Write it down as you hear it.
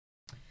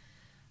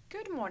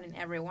Good morning,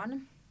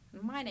 everyone.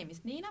 My name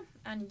is Nina,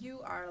 and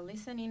you are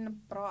listening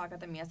Pro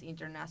Academia's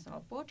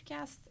international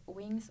podcast,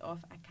 Wings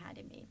of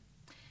Academy.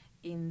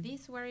 In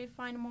this very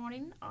fine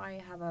morning, I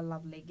have a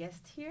lovely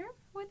guest here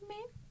with me.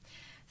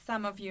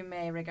 Some of you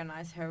may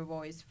recognize her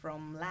voice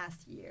from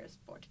last year's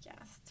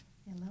podcast.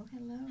 Hello,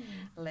 hello.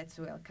 Let's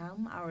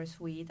welcome our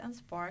sweet and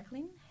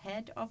sparkling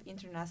head of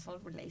international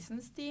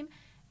relations team,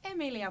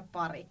 Emilia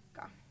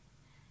Parikka.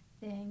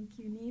 Thank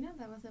you, Nina.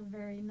 That was a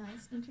very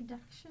nice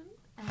introduction.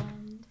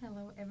 And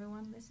hello,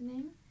 everyone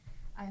listening.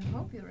 I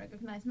hope you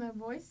recognize my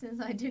voice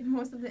since I did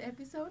most of the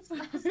episodes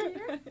last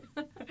year.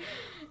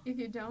 If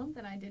you don't,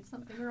 then I did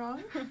something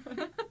wrong.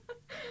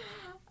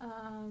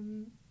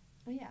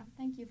 But yeah,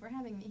 thank you for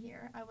having me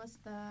here. I was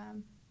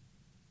the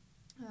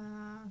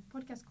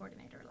podcast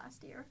coordinator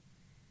last year.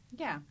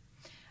 Yeah.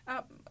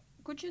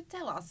 Could you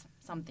tell us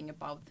something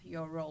about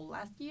your role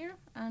last year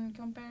and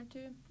compared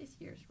to this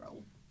year's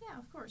role? Yeah,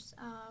 of course.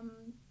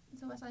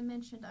 So as I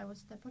mentioned, I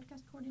was the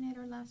podcast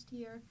coordinator last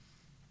year,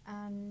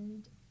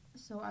 and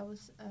so I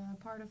was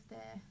part of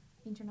the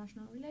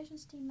international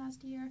relations team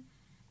last year,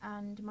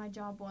 and my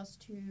job was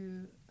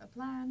to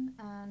plan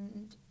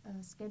and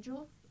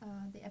schedule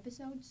the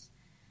episodes,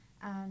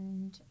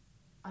 and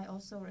I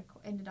also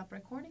ended up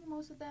recording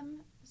most of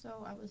them.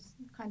 So I was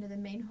kind of the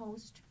main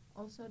host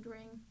also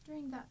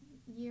during that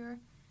year,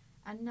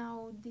 and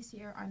now this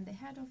year I'm the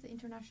head of the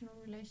international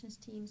relations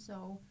team.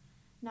 So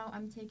now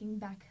I'm taking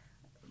back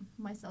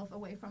myself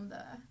away from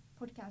the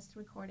podcast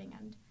recording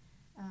and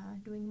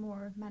doing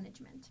more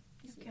management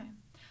this year.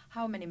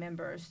 How many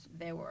members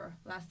there were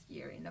last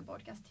year in the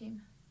podcast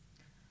team?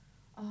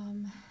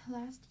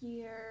 Last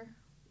year,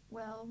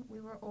 well,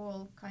 we were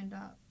all kind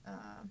of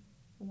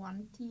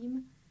one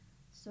team,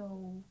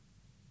 so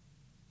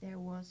there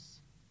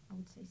was, I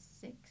would say,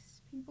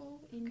 6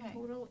 people in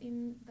total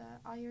in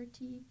the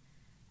IRT,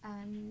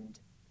 and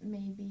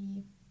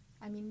maybe,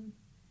 I mean,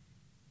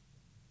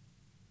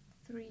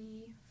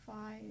 3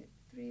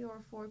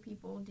 or 4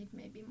 people did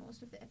maybe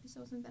most of the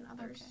episodes, and then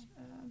others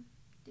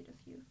did a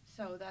few.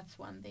 So that's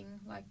one thing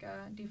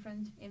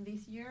different in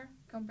this year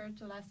compared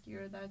to last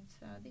year, that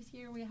this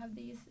year we have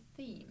these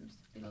themes,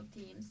 little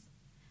teams.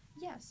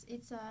 Yes,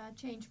 it's a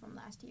change from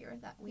last year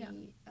that we,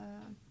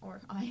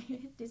 or I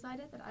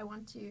decided that I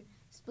want to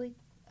split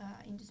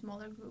into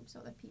smaller groups so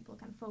that people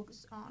can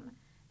focus on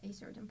a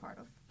certain part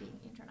of being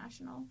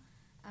international.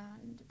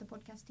 And the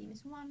podcast team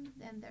is one.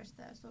 Then there's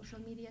the social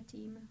media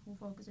team who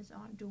focuses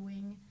on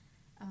doing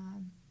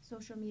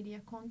social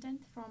media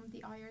content from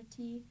the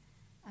IRT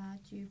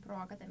to Pro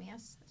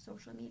Academia's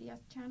social media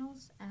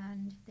channels.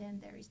 And then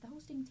there is the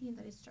hosting team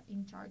that is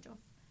in charge of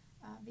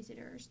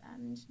visitors.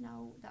 And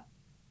now that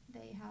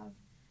they have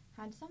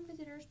had some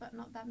visitors, but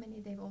not that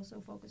many, they've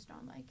also focused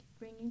on like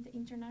bringing the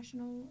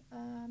international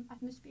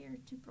atmosphere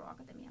to Pro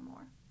Academia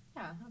more.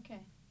 Yeah,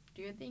 okay.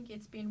 Do you think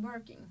it's been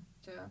working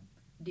to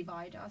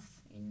divide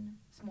us in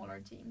smaller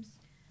teams?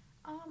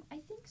 I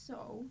think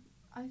so.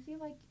 I feel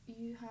like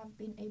you have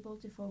been able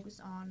to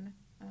focus on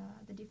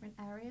the different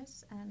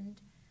areas,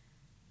 and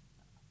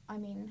I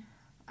mean,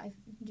 I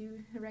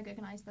do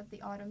recognize that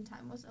the autumn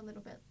time was a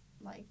little bit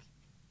like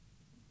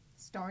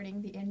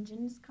starting the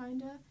engines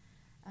kinda,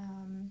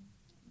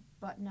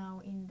 but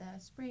now in the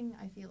spring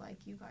I feel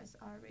like you guys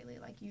are really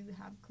like, you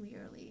have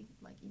clearly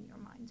like in your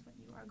minds what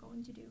you are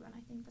going to do, and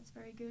I think that's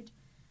very good.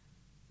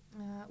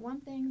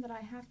 One thing that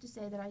I have to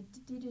say that I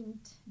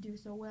didn't do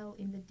so well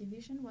in the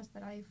division was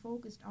that I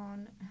focused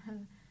on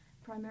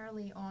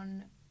primarily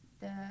on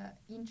the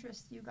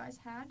interests you guys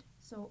had.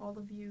 So all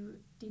of you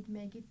did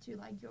make it to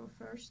like your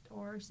first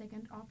or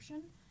second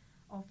option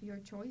of your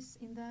choice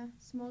in the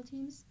small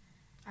teams.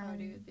 How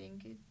do you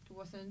think it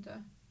wasn't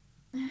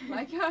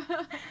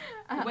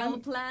well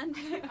planned?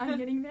 I'm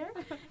getting there.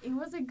 It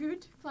was a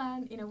good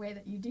plan in a way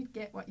that you did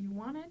get what you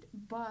wanted,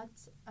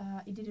 but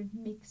it didn't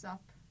mix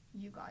up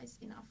you guys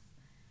enough.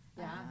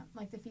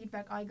 Like the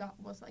feedback I got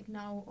was like,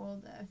 now all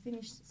the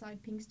Finnish side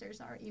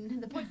Pinksters are in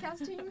the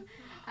podcast team,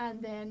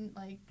 and then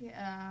like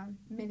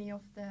many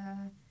of the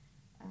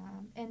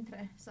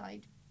Entre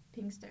side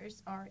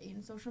Pinksters are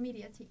in social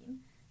media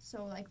team.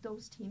 So like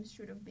those teams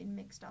should have been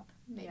mixed up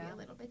maybe a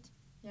little bit.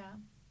 Yeah,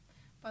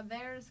 but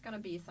there's gonna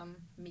be some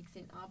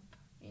mixing up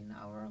in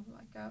our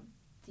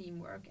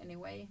teamwork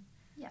anyway.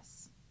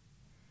 Yes,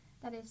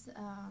 that is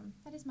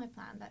my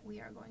plan, that we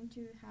are going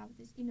to have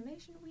this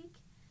innovation week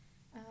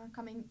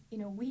coming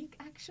in a week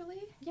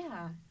actually.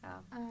 Yeah,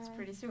 it's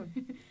pretty soon.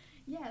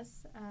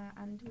 Yes,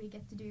 and we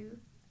get to do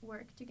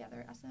work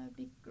together as a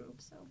big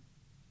group. So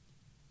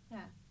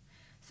yeah.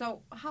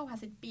 So how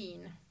has it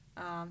been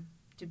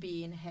to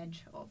be in head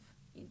of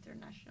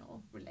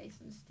international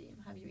relations team?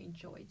 Have you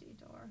enjoyed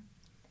it or?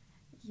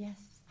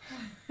 Yes.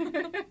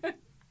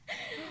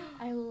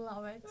 I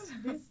love it.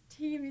 This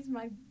team is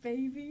my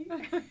baby.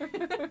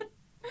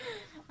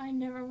 I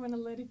never want to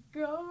let it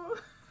go.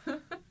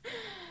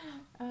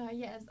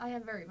 Yes, I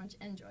have very much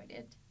enjoyed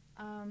it.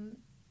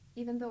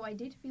 Even though I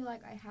did feel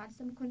like I had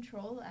some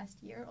control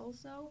last year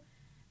also,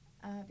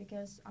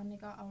 because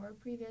Annika, our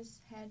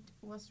previous head,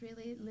 was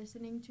really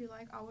listening to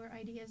like our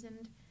ideas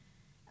and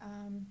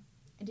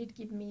it did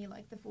give me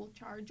like the full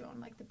charge on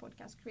like the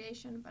podcast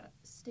creation, but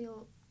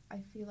still I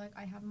feel like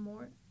I have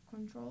more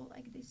control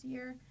like this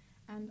year,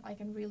 and I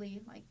can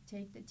really like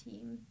take the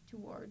team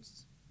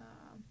towards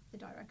the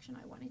direction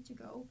I want it to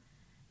go,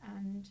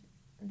 and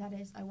that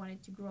is I want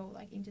it to grow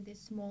like into this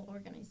small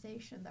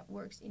organization that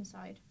works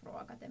inside Pro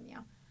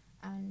Akatemia,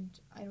 and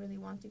I really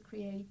want to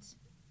create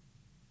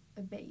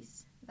a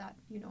base that,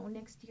 you know,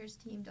 next year's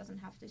team doesn't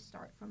have to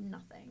start from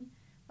nothing,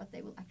 but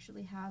they will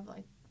actually have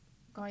like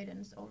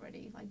guidance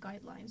already, like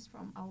guidelines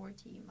from our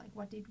team, like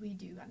what did we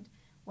do and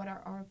what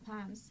are our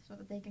plans, so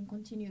that they can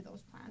continue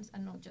those plans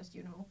and not just,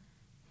 you know,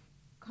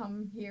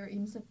 come here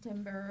in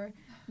September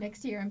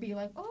next year and be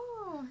like,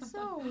 oh,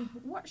 so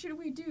what should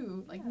we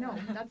do? Like, no,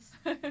 that's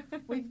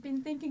we've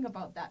been thinking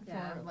about that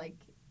for like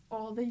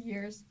all the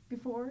years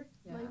before,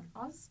 like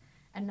us,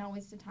 and now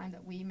it's the time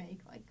that we make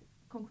like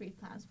concrete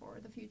plans for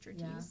the future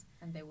teams.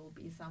 And there will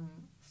be some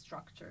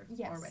structure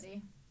Yes.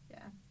 already.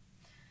 Yeah.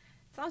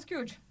 Sounds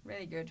good.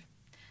 Really good.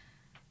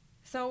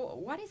 So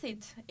what is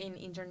it in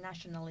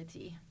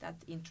internationality that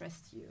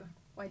interests you?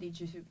 Why did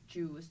you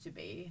choose to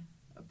be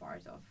a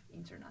part of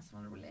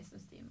international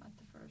relations team at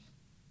the first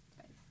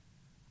phase?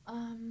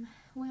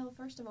 Well,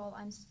 first of all,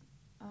 I'm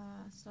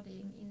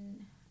studying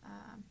in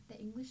the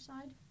English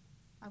side.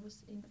 I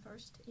was in the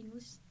first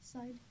English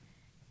side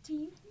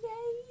team.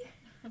 Yay!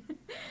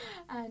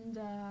 And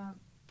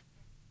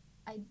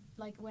I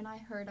like when I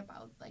heard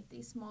about like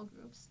these small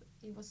groups,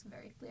 it was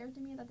very clear to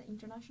me that the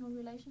international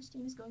relations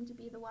team is going to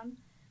be the one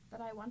that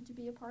I want to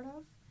be a part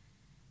of.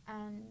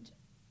 And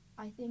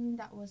I think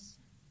that was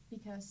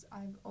because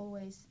I've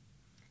always,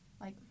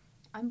 like,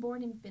 I'm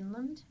born in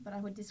Finland, but I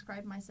would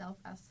describe myself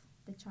as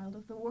the child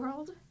of the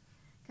world,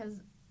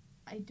 because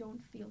I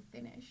don't feel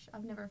Finnish.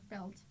 I've never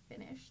felt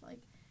Finnish.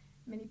 Like,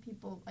 many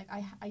people, like,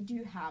 I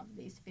do have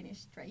these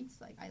Finnish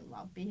traits. Like, I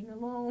love being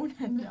alone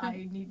and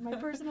I need my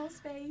personal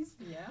space.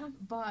 Yeah.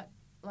 But,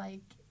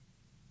 like,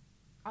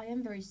 I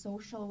am very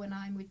social when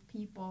I'm with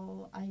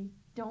people. I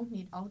don't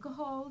need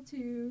alcohol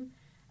to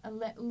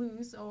let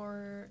loose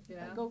or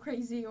go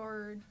crazy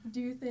or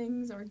do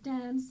things or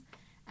dance.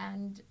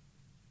 And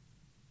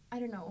I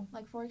don't know,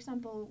 like, for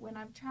example, when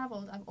I've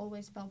traveled, I've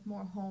always felt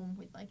more home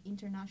with like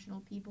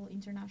international people,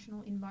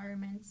 international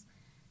environments.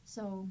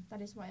 So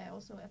that is why I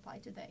also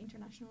applied to the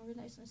international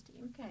relations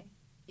team. Okay.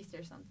 Is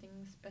there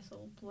something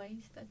special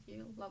place that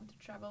you love to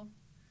travel?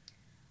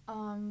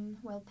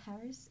 Well,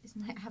 Paris is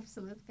my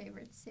absolute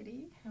favorite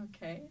city.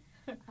 Okay.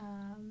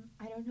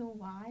 I don't know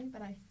why,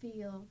 but I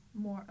feel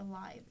more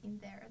alive in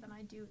there than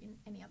I do in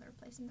any other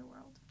place in the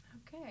world.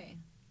 Okay.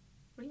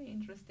 Really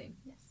interesting.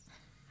 Yes.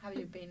 Have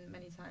you been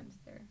many times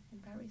there in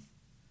Paris?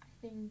 I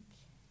think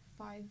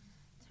 5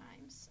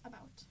 times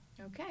about.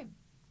 Okay.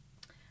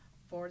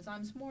 4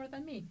 times more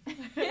than me.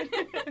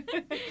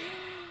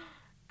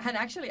 And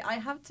actually, I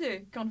have to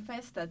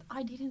confess that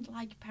I didn't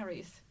like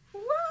Paris.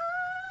 What?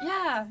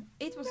 Yeah,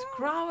 it was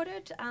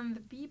crowded and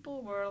the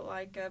people were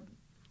like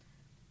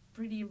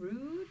pretty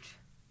rude,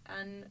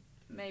 and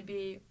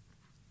maybe,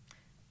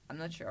 I'm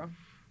not sure,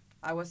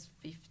 I was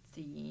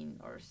 15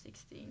 or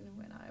 16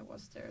 when I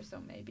was there, so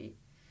maybe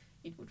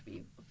it would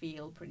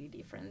feel pretty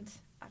different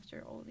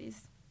after all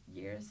these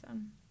years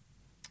and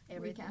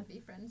everything. We can't be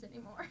friends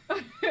anymore.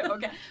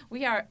 Okay,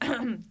 we are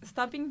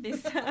stopping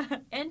this,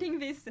 ending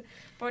this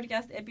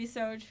podcast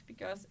episode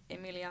because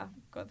Emilia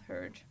got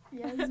hurt.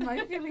 Yes,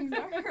 my feelings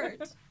are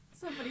hurt.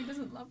 Somebody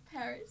doesn't love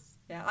Paris.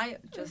 Yeah, I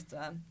just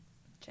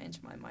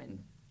changed my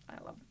mind.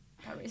 I love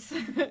Paris.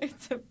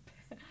 It's the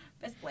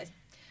best place.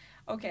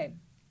 Okay,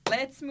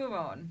 let's move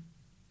on.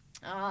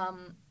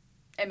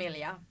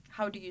 Emilia,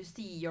 how do you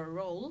see your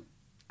role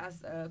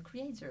as a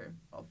creator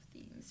of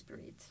Team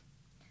Spirit?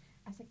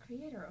 As a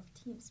creator of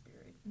Team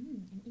Spirit,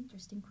 an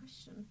interesting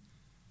question.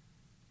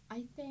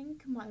 I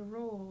think my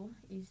role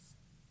is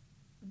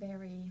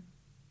very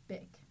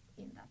big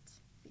in that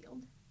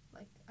field.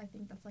 Like, I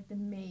think that's like the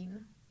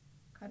main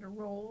kind of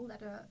role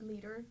that a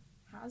leader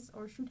has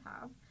or should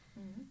have.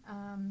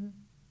 Mm-hmm.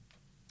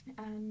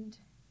 And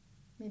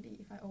maybe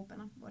if I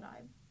open up what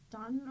I've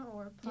done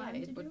or plan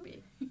to it would do,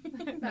 be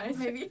that nice. would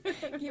maybe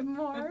give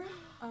more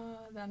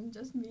than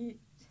just me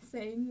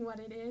saying what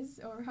it is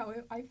or how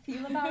I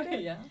feel about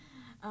it. Yeah.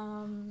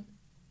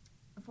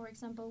 For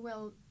example,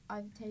 well,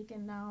 I've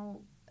taken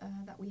now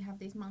that we have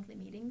these monthly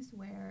meetings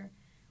where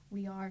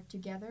we are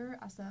together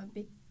as a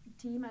big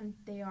team, and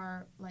they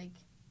are like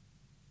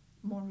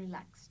more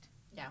relaxed.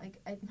 Yeah. Like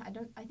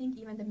I think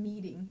even the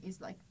meeting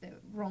is like the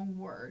wrong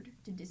word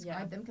to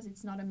describe them, because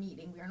it's not a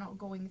meeting. We are not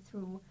going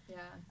through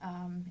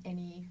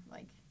any,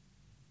 like,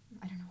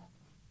 I don't know,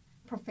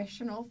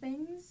 professional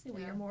things.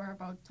 We are more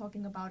about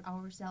talking about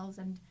ourselves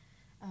and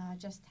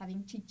just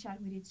having chit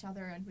chat with each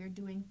other, and we're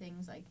doing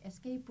things like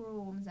escape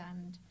rooms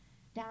and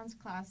dance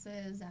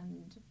classes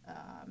and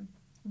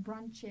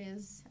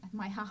brunches at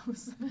my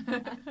house.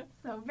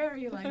 So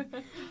very like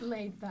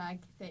laid back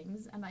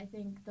things, and I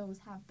think those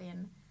have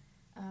been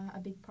a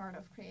big part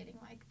of creating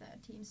like the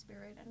team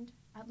spirit, and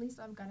at least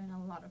I've gotten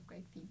a lot of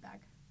great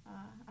feedback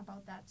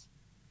about that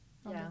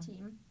from the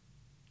team.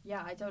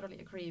 Yeah, I totally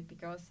agree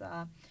because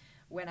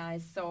when I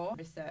saw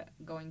there's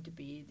going to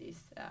be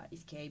this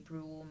escape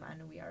room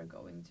and we are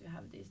going to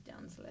have this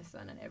dance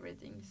lesson and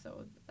everything,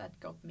 so that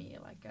got me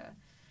like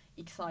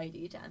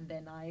excited. And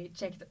then I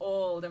checked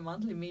all the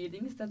monthly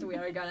meetings that we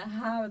are gonna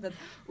have. That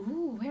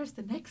ooh, where's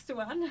the next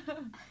one?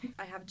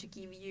 I have to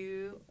give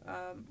you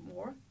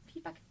more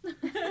feedback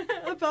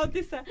about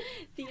this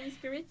team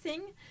spirit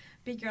thing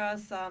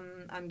because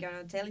I'm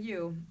gonna tell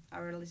you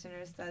our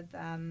listeners that.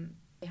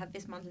 We had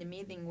this monthly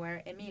meeting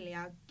where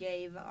Emilia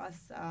gave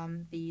us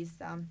these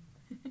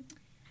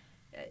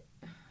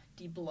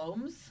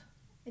diplomas.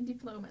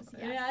 Diplomas,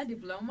 yes. Yeah,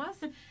 diplomas.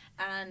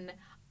 And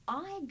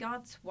I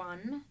got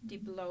one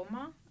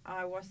diploma.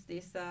 I was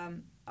this,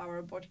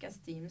 our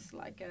podcast team's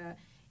like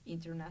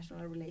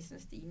international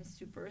relations team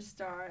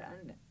superstar.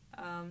 And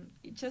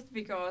just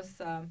because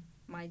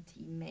my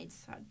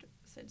teammates had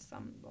said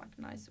some like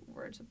nice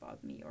words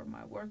about me or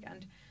my work.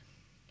 And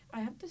I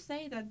have to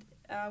say that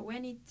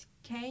when it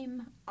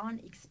came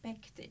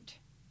unexpected,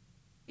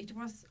 it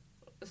was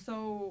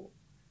so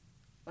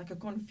like a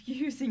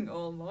confusing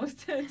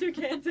almost to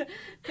get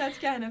that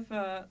kind of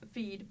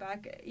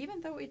feedback,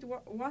 even though it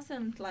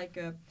wasn't like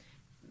a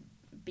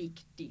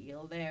big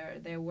deal.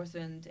 There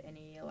wasn't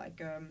any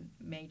like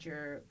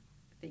major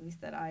things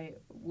that I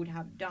would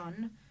have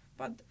done,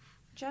 but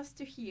just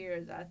to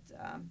hear that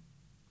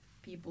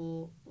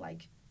people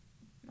like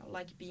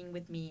being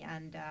with me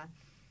and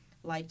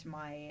liked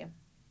my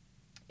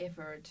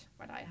effort,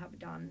 what I have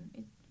done,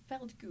 it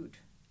felt good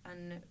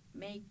and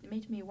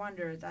made me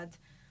wonder that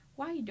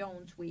why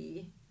don't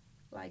we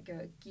like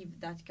give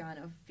that kind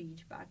of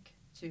feedback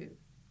to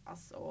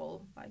us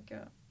all like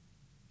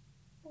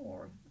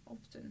more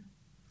often?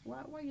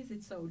 Why is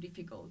it so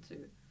difficult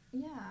to?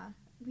 Yeah,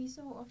 we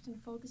so often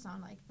focus on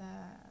like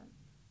the,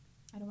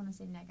 I don't want to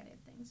say negative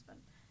things, but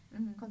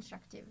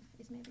constructive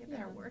is maybe a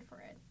better word for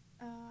it.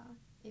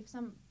 If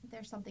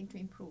there's something to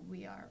improve,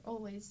 we are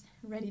always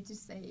ready to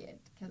say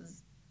it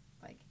because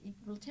like it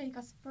will take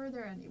us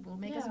further and it will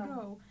make us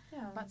grow.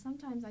 Yeah. But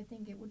sometimes I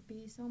think it would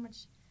be so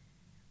much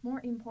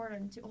more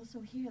important to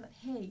also hear that,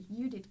 hey,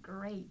 you did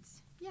great.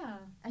 Yeah.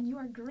 And you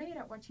are great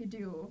at what you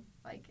do.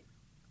 Like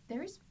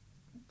there is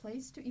a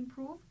place to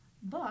improve,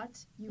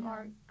 but you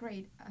are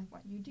great at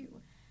what you do.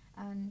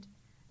 And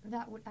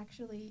that would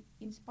actually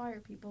inspire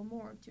people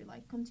more to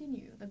like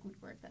continue the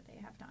good work that they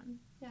have done.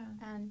 Yeah.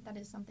 And that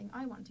is something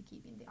I want to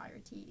keep in the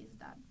IRT, is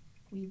that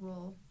we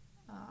will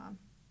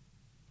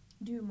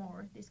do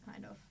more this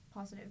kind of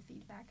positive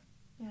feedback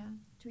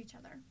to each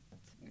other.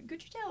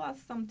 Could you tell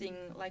us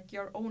something like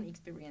your own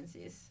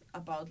experiences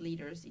about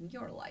leaders in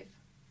your life?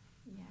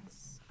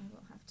 Yes, I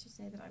will have to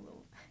say that I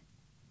will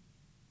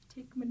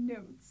take my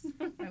notes.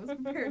 I was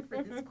prepared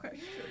for this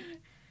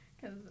question.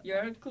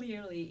 You're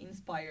clearly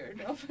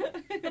inspired of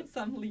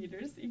some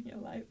leaders in your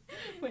life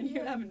when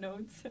you have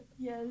notes.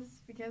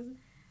 Yes, because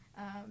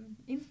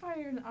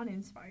inspired and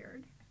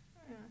uninspired,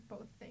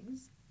 both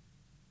things.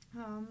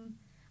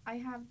 I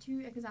have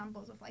 2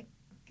 examples of like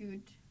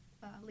good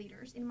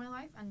leaders in my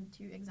life and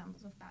 2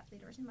 examples of bad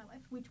leaders in my life.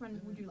 Which one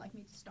would you like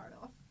me to start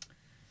off?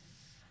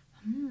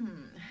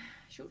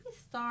 Should we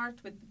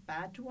start with the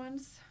bad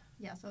ones?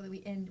 Yeah, so that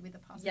we end with a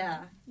positive.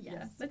 Yeah, yes.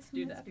 Yeah, let's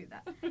do that.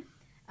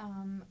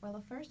 Well,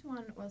 the first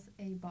one was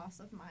a boss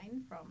of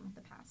mine from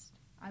the past.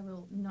 I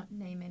will not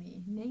name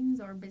any names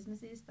or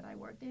businesses that I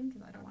worked in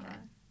because I don't want to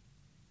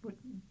put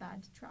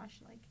bad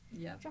trash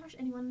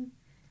anyone.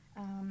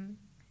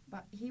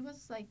 But he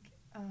was like,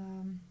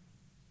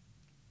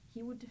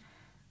 he would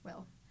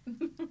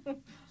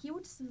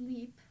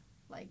sleep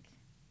like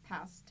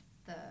past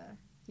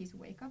his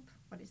wake up.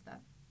 What is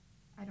that?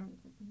 I'm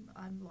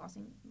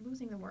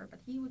losing the word,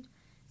 but he would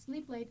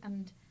sleep late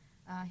and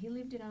he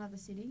lived in another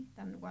city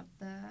than what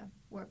the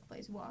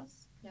workplace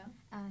was. Yeah.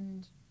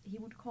 And he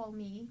would call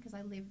me because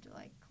I lived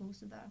like close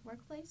to the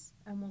workplace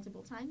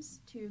multiple times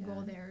to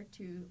go there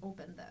to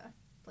open the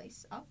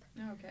place up.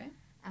 Okay.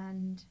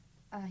 And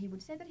he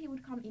would say that he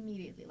would come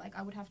immediately. Like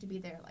I would have to be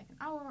there like an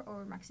hour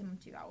or maximum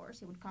 2 hours.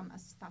 He would come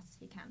as fast as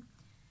he can.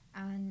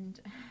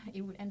 And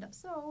it would end up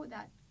so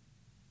that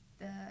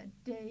the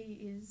day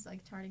is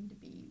like starting to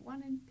be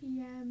 1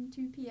 p.m.,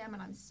 2 p.m.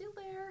 and I'm still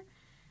there.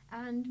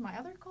 And my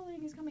other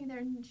colleague is coming there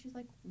and she's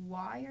like,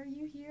 why are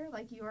you here?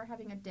 Like you are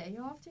having a day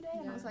off today?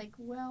 And I was like,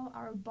 well,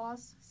 our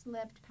boss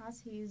slept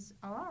past his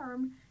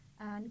alarm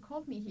and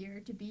called me here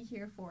to be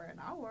here for an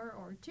hour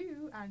or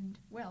 2. And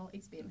well,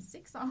 it's been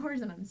 6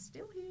 hours and I'm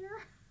still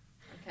here.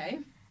 Okay.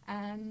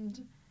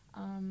 And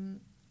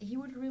he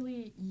would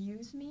really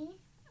use me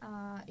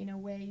in a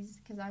ways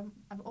because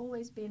I've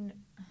always been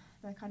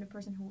the kind of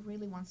person who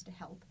really wants to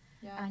help.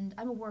 Yeah. And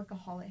I'm a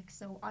workaholic,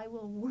 so I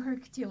will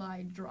work till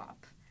I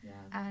drop. Yeah.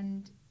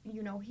 And,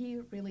 you know,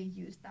 he really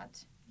used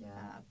that,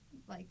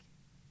 like,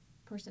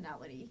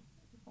 personality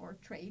or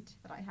trait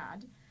that I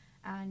had.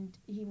 And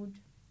he would,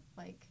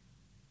 like,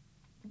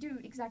 do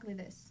exactly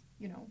this,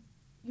 you know.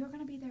 You're going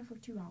to be there for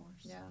 2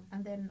 hours. Yeah.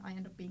 And then I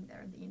end up being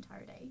there the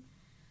entire day.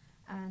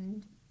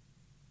 And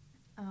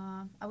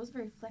I was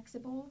very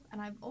flexible,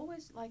 and I've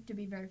always liked to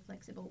be very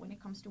flexible when it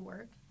comes to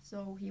work.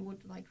 So he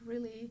would like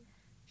really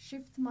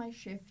shift my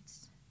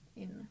shifts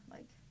in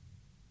like.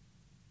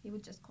 He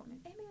would just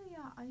comment,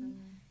 Emilia, I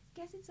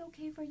guess it's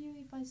okay for you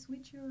if I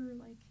switch your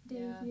like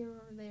day here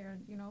or there.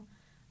 And, you know,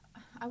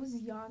 I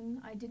was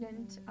young. I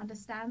didn't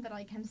understand that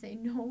I can say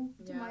no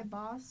to my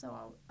boss,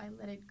 so I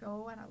let it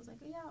go, and I was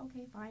like, yeah,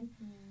 okay, fine.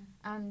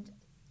 And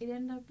it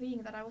ended up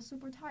being that I was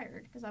super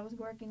tired because I was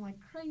working like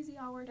crazy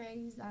hour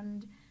days,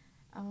 and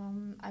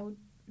I would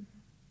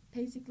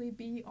basically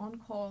be on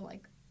call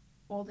like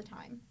all the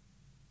time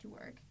to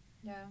work.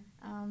 Yeah.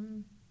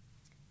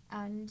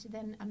 And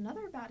then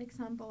another bad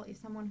example is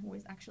someone who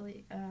is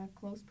actually a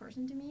close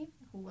person to me,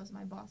 who was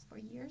my boss for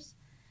years.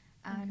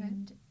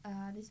 And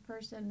this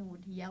person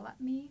would yell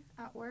at me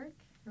at work.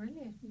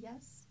 Really?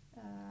 Yes.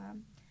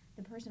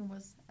 The person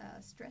was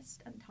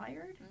stressed and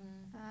tired,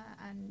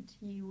 and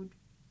he would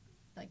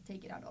like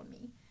take it out on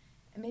me.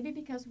 And maybe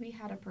because we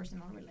had a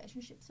personal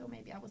relationship, so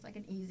maybe I was like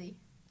an easy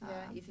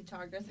easy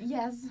target.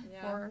 Yes,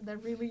 for the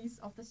release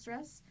of the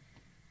stress.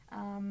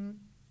 And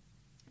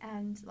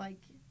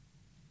like,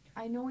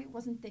 I know it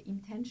wasn't the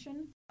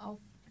intention of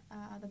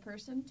the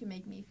person to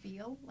make me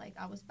feel like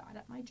I was bad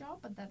at my job,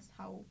 but that's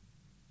how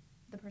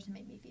the person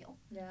made me feel.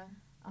 Yeah.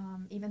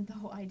 Even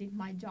though I did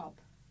my job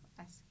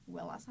as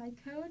well as I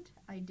could,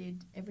 I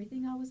did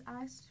everything I was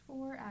asked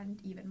for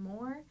and even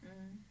more.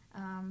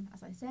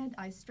 As I said,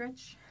 I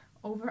stretch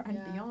over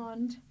and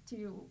beyond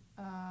to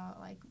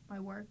like my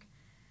work,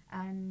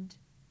 and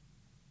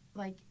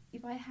like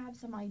if I had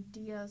some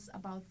ideas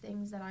about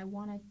things that I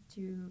wanted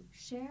to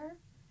share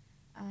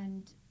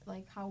and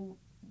like how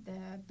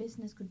the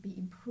business could be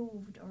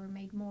improved or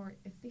made more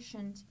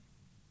efficient,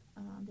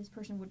 this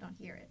person would not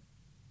hear it.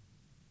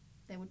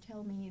 They would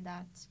tell me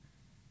that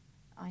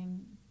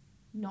I'm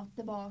not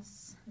the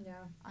boss.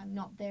 Yeah. I'm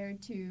not there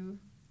to,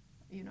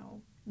 you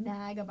know,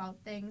 nag about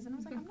things. And I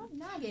was like, I'm not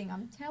nagging.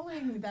 I'm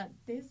telling that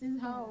this is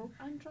how.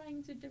 I'm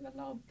trying to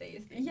develop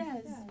these things.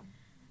 Yes. Yeah.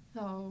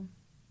 So,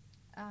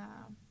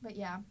 but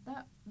yeah,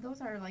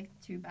 those are like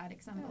two bad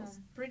examples.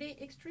 Yeah. Pretty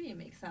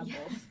extreme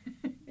examples.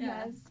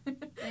 Yes.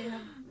 They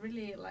have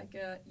really like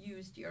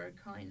used your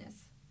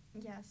kindness.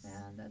 Yes.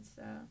 And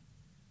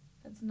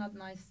that's not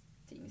nice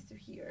things to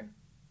hear.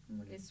 I'm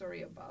really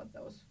sorry about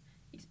those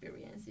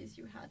experiences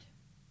you had.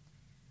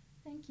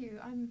 Thank you.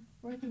 I'm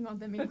working on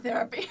them in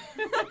therapy.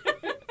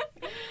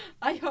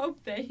 I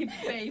hope they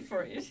pay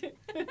for it.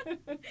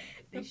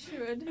 They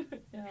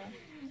should. Yeah.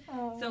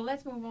 So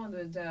let's move on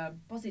to the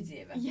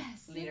positive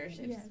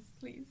leaderships. Yes,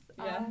 please.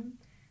 Yeah.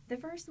 The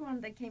first one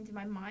that came to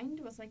my mind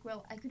was like,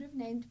 well, I could have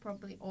named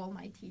probably all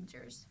my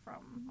teachers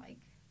from like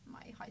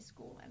my high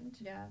school and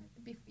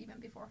even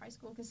before high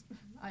school, because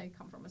I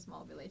come from a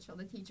small village, so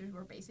the teachers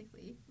were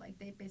basically like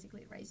they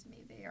basically raised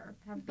me. They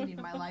have been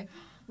in my life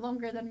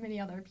longer than many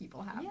other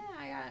people have.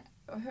 Yeah,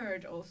 I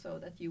heard also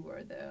that you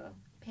were the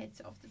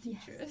pet of the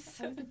teachers.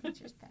 Yes, I was the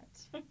teacher's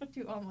pet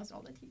to almost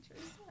all the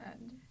teachers,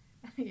 and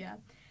yeah.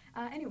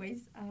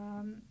 Anyways,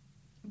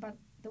 but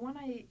the one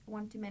I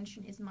want to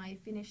mention is my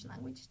Finnish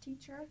language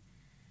teacher.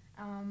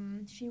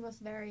 She was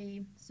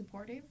very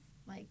supportive.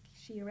 Like,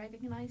 she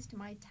recognized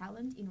my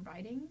talent in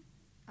writing.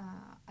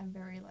 I'm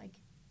very like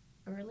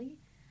early,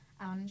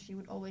 and she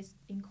would always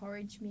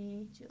encourage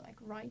me to like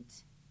write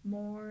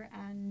more.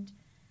 And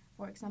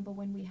for example,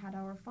 when we had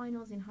our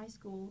finals in high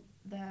school,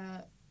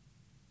 the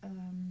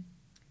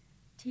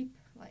tip,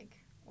 like,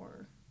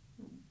 or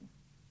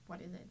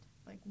what is it,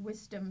 like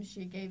wisdom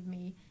she gave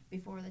me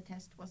before the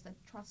test was that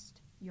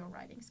trust your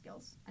writing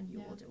skills and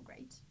you will do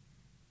great.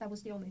 That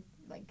was the only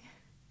like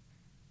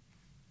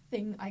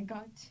thing I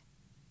got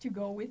to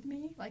go with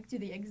me like to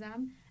the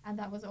exam, and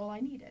that was all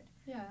I needed.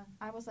 Yeah.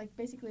 I was like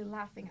basically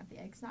laughing at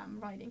the exam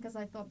writing because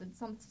I thought that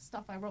some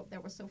stuff I wrote there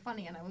was so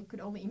funny, and I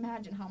could only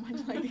imagine how much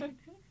like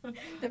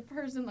the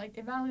person like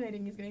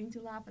evaluating is going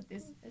to laugh at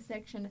this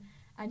section.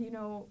 And you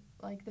know,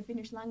 like the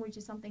Finnish language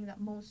is something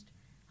that most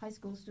high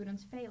school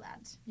students fail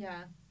at.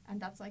 Yeah. And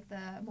that's like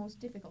the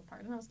most difficult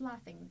part, and I was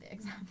laughing at the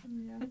exam.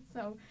 Yeah.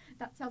 So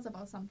that tells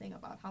about something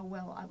about how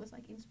well I was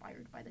like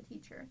inspired by the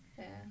teacher.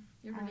 Yeah,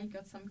 you really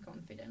got some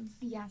confidence.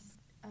 Yes.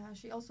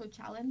 She also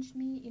challenged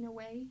me in a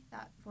way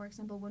that, for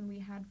example, when we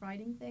had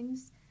writing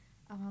things,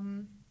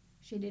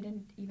 she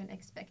didn't even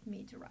expect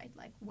me to write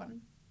like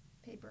one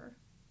paper.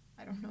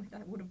 I don't know if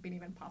that would have been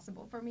even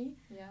possible for me.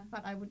 Yeah.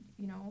 But I would,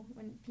 you know,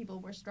 when people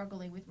were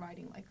struggling with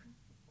writing like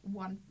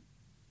one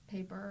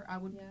paper, I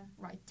would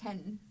write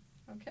 10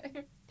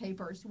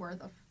 papers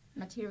worth of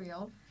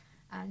material.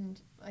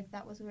 And like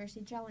that was where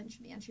she challenged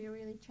me. And she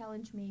really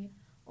challenged me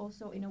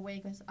also in a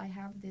way because I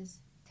have this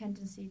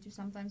tendency to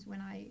sometimes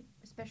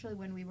especially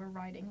when we were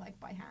writing like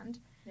by hand,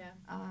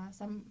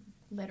 some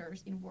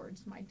letters in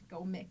words might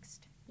go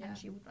mixed. And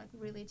she would like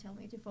really tell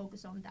me to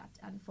focus on that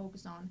and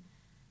focus on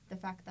the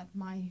fact that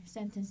my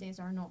sentences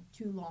are not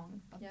too long,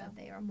 but that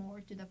they are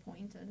more to the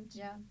point and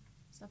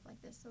stuff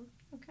like this. So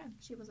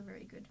she was a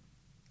very good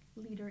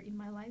leader in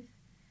my life.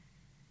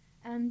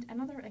 And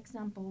another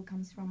example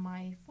comes from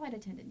my flight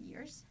attendant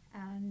years,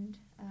 and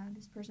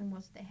this person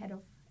was the head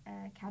of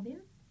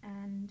cabin,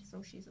 and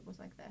so she was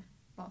like the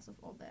boss of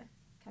all the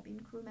cabin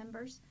crew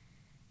members,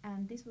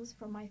 and this was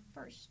from my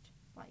first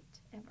flight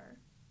ever.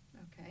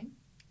 Okay.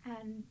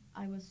 And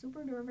I was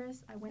super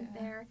nervous. I went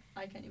there.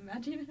 I can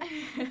imagine.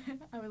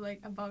 I was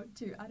like about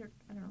to, I don't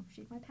know,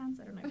 shit my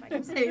pants. I don't know if I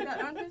can say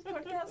that on this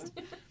podcast.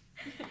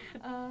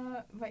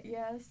 But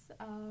yes,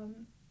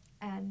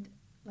 and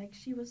like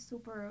she was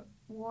super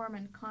warm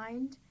and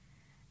kind,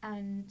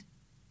 and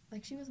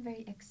like she was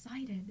very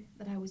excited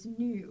that I was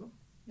new.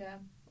 Yeah.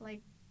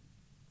 Like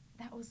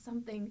that was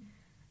something,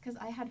 because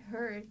I had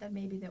heard that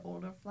maybe the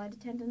older flight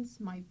attendants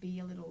might be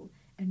a little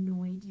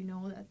annoyed, you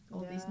know, that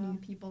all these new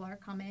people are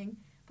coming.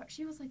 But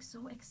she was like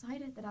so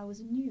excited that I was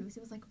new. She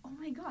was like, "Oh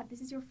my god,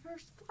 this is your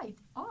first flight!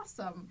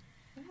 Awesome!"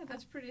 Yeah,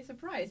 that's pretty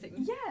surprising.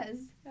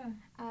 Yes. Yeah.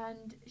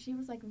 And she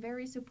was like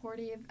very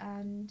supportive,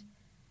 and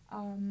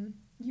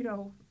you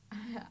know,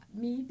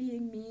 me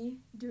being me,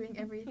 doing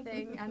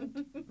everything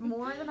and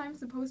more than I'm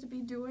supposed to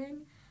be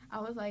doing. I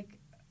was like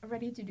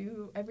ready to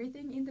do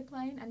everything in the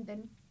plane, and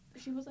then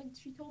she was like,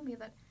 she told me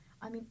that,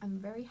 I mean, I'm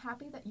very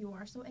happy that you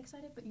are so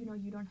excited, but you know,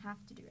 you don't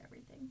have to do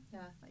everything.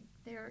 Yeah. Like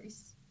there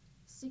is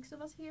 6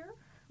 of us here.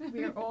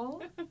 We are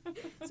all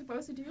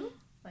supposed to do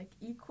like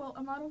equal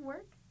amount of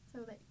work,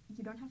 so that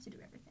you don't have to do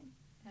everything.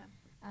 Yeah.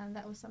 And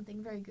that was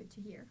something very good to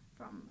hear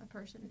from a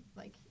person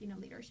like in a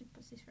leadership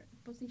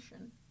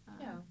position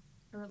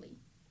early.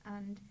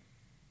 And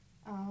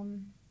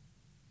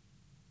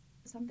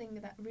something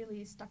that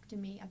really stuck to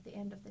me at the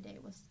end of the day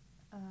was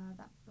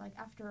that like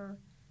after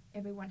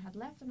everyone had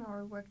left and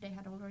our workday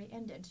had already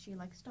ended, she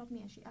like stopped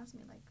me and she asked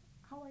me like,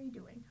 "How are you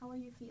doing? How are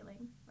you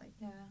feeling? Like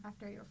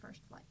after your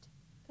first flight?"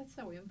 That's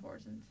so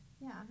important.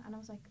 Yeah, and I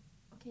was like,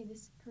 okay,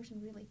 this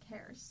person really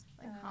cares,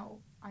 like how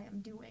I am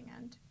doing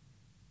and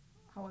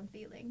how I'm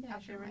feeling. Yeah,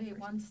 she really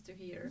wants to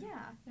hear.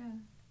 Yeah.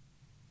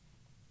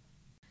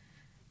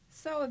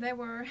 So there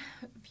were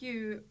a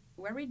few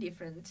very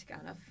different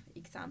kind of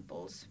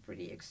examples,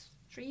 pretty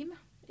extreme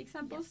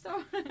examples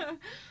though.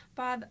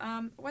 But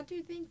what do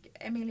you think,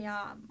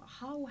 Emilia,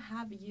 how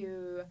have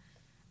you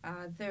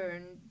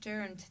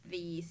turned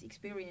these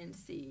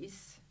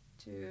experiences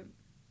to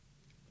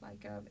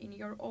like in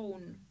your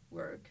own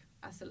work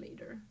as a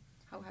leader?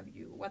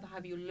 What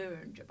have you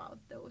learned about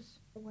those?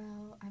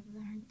 Well, I've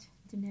learned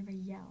to never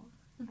yell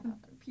at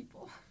other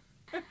people.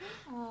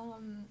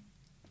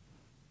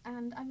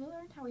 And I've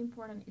learned how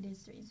important it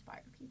is to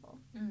inspire people.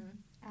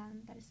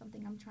 And that is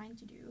something I'm trying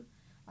to do.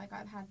 Like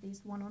I've had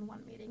these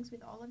one-on-one meetings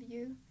with all of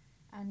you,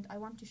 and I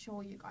want to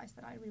show you guys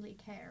that I really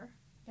care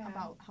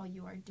about how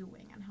you are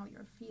doing and how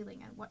you're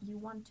feeling and what you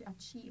want to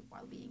achieve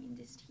while being in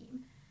this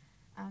team.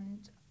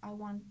 And I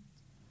want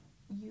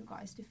you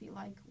guys to feel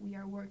like we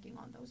are working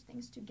on those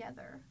things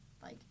together.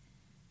 Like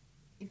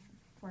if,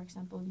 for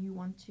example, you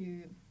want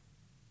to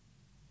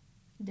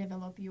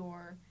develop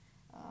your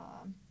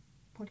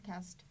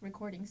podcast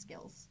recording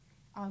skills,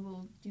 I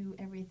will do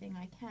everything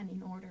I can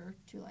in order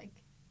to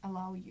like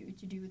allow you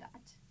to do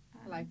that.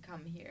 Like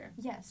come here.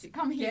 Yes,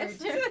 come here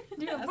to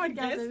do a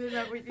podcast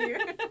episode with you.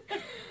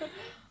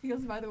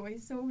 Feels, by the way,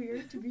 so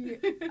weird to be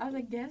as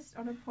a guest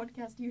on a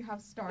podcast you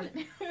have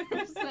started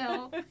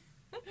yourself.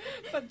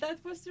 But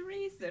that was the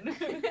reason.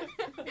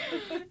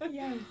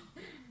 Yes.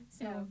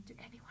 So to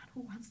anyone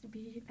who wants to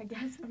be a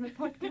guest on a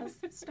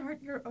podcast,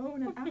 start your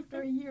own, and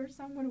after a year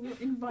someone will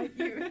invite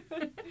you.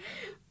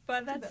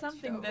 But that's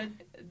something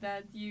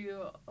that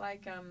you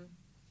like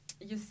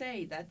you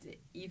say that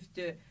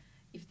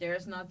if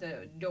there's not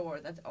a door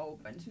that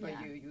opens for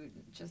you, you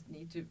just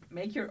need to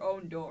make your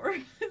own door.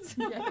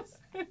 Yes.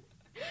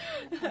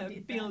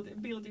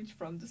 Build it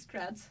from the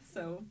scratch.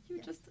 So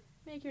you just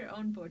make your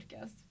own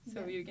podcast,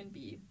 so you can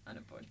be on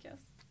a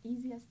podcast.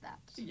 Easy as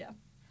that. Yeah.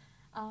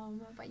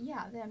 But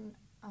yeah, then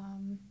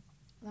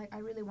like I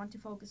really want to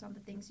focus on the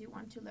things you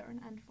want to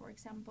learn. And for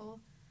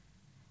example,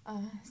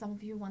 some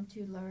of you want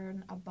to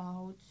learn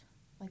about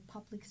like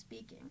public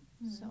speaking.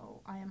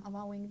 So I am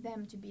allowing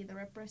them to be the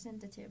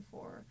representative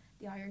for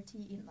the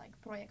IRT in like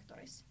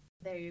Projektoris.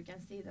 There you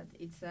can see that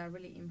it's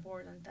really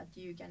important that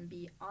you can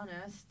be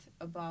honest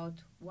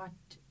about what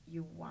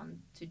you want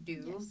to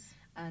do. Yes.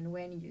 And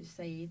when you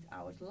say it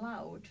out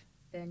loud,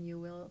 then you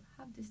will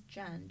have this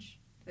chance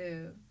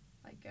to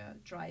like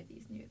try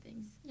these new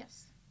things.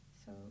 Yes.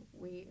 So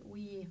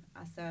we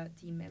as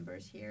team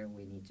members here,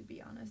 we need to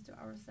be honest to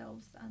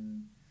ourselves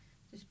and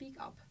to speak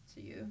up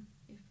to you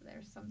if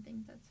there's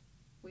something that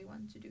we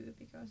want to do,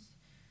 because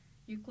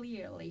you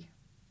clearly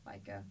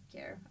like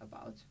care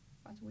about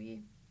what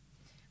we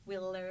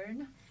will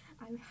learn.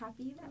 I'm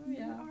happy that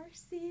you are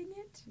seeing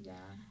it.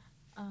 Yeah.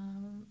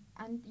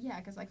 And yeah,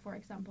 because like for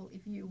example,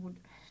 if you would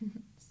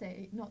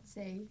not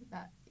say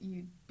that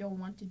you don't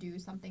want to do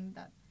something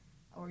that,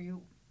 or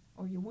you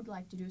would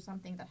like to do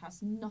something that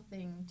has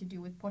nothing to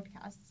do with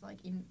podcasts,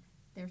 like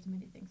there's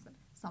many things that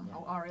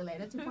somehow are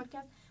related to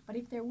podcasts, but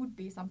if there would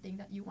be something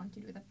that you want to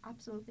do that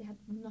absolutely had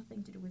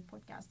nothing to do with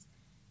podcasts,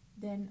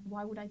 then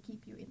why would I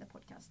keep you in the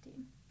podcast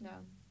team?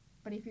 Yeah.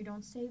 But if you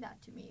don't say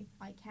that to me,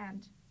 I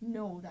can't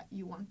know that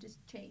you want to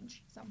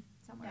change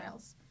somewhere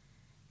else.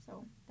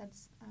 So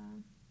that's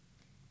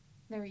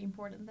very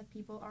important that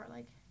people are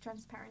like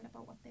transparent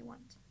about what they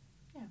want.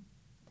 Yeah,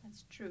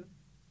 that's true.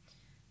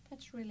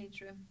 That's really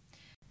true.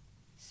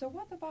 So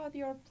what about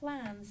your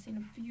plans in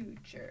the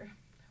future?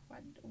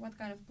 What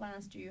kind of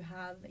plans do you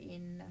have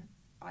in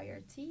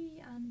IRT,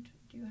 and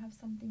do you have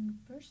something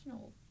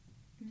personal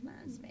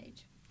plans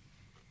made?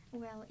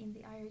 Well, in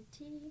the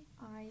IRT,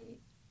 I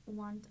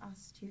want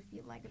us to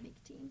feel like a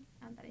big team,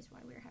 and that is why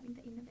we're having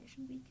the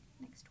Innovation Week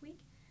next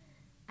week.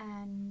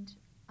 And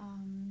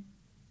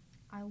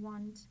I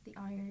want the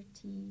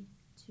IRT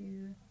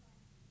to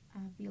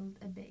build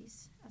a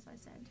base, as I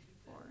said,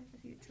 for the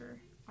future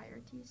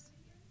IRTs.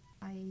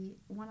 I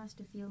want us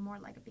to feel more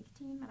like a big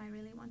team, and I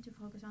really want to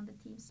focus on the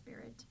team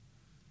spirit.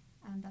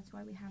 And that's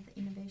why we have the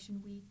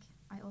Innovation Week.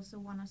 I also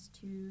want us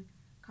to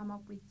come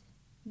up with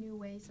new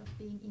ways of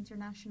being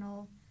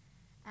international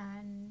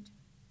and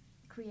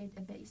create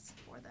a base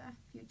for the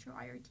future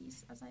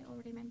IRTs, as I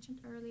already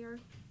mentioned earlier.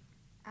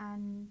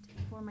 And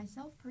for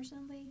myself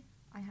personally,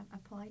 I have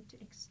applied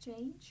to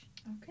exchange.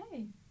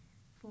 Okay.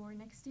 For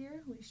next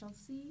year. We shall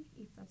see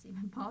if that's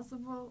even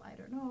possible. I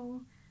don't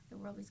know. The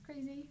world is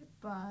crazy,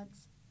 but...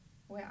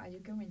 Where are you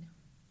going?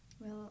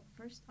 Well,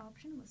 first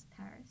option was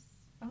Paris.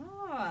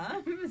 Oh,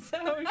 I'm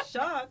so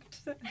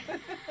shocked.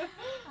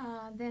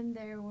 Then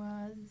there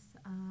was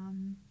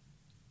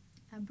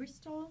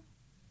Bristol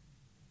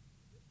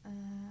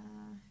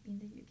in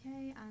the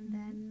UK, and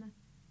then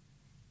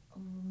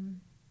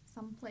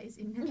some place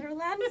in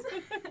Netherlands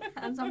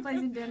and some place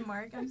in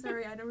Denmark. I'm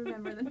sorry, I don't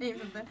remember the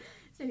names of the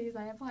cities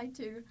I applied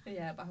to.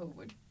 Yeah, but who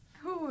would?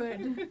 Who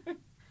would?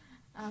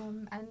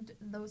 And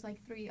those like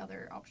 3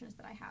 other options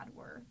that I had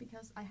were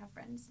because I have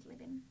friends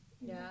living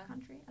in the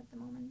country at the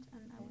moment,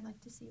 and I would like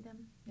to see them.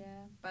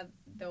 Yeah, but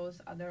those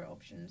other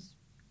options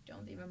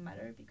don't even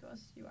matter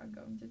because you are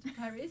going to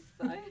Paris,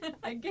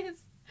 I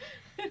guess.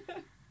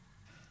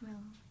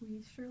 Well,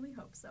 we surely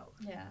hope so.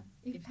 Yeah.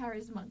 If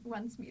Paris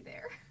wants me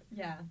there.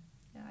 Yeah,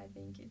 I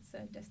think it's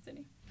a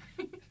destiny.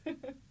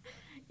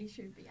 It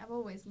should be. I've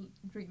always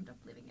dreamed of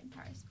living in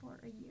Paris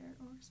for a year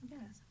or something.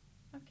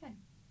 Yeah. Okay.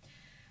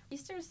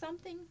 Is there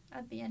something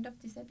at the end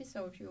of this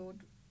episode you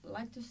would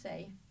like to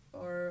say,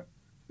 or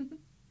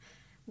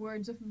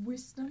words of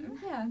wisdom?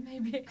 Yeah,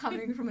 maybe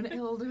coming from an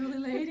elderly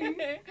lady.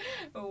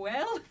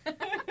 Well,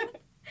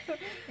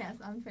 yes,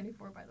 I'm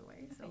 24 by the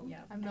way, so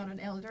yeah. I'm not an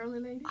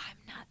elderly lady. I'm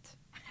not.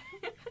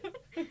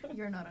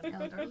 You're not an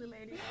elderly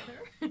lady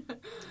either.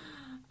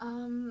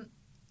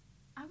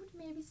 I would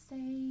maybe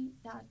say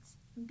that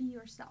be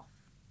yourself.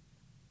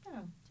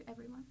 Oh. To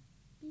everyone,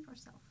 be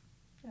yourself.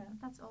 Yeah.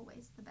 That's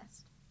always the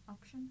best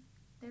option.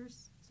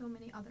 There's so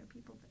many other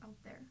people out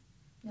there.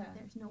 Yeah.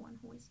 There's no one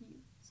who is you,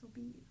 so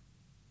be you.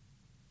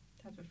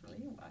 That was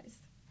really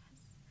wise.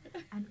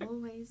 Yes. And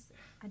always,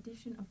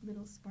 addition of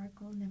little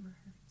sparkle never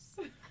hurts.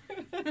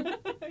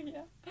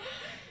 Yeah.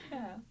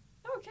 Yeah.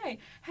 Okay.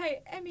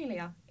 Hey,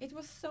 Emilia, it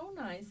was so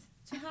nice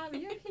to have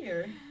you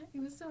here.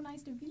 It was so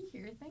nice to be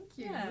here. Thank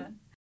you. Yeah.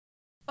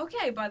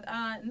 Okay, but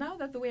now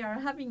that we are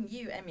having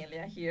you,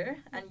 Emilia,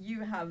 here, and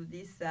you have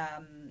this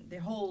the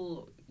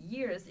whole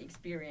year's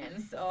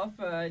experience of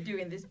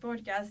doing this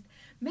podcast,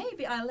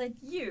 maybe I'll let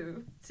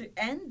you to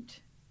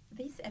end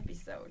this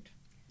episode.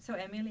 So,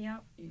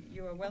 Emilia,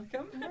 you are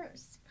welcome. Of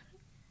course.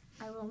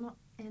 I will not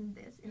end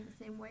this in the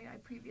same way I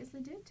previously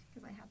did,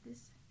 because I have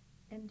this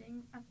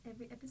ending at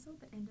every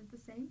episode that ended the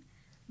same.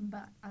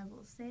 But I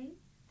will say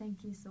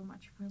thank you so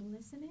much for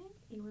listening.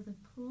 It was a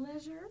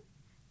pleasure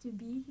to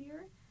be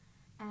here,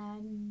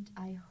 and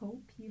I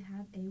hope you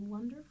have a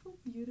wonderful,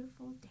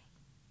 beautiful day.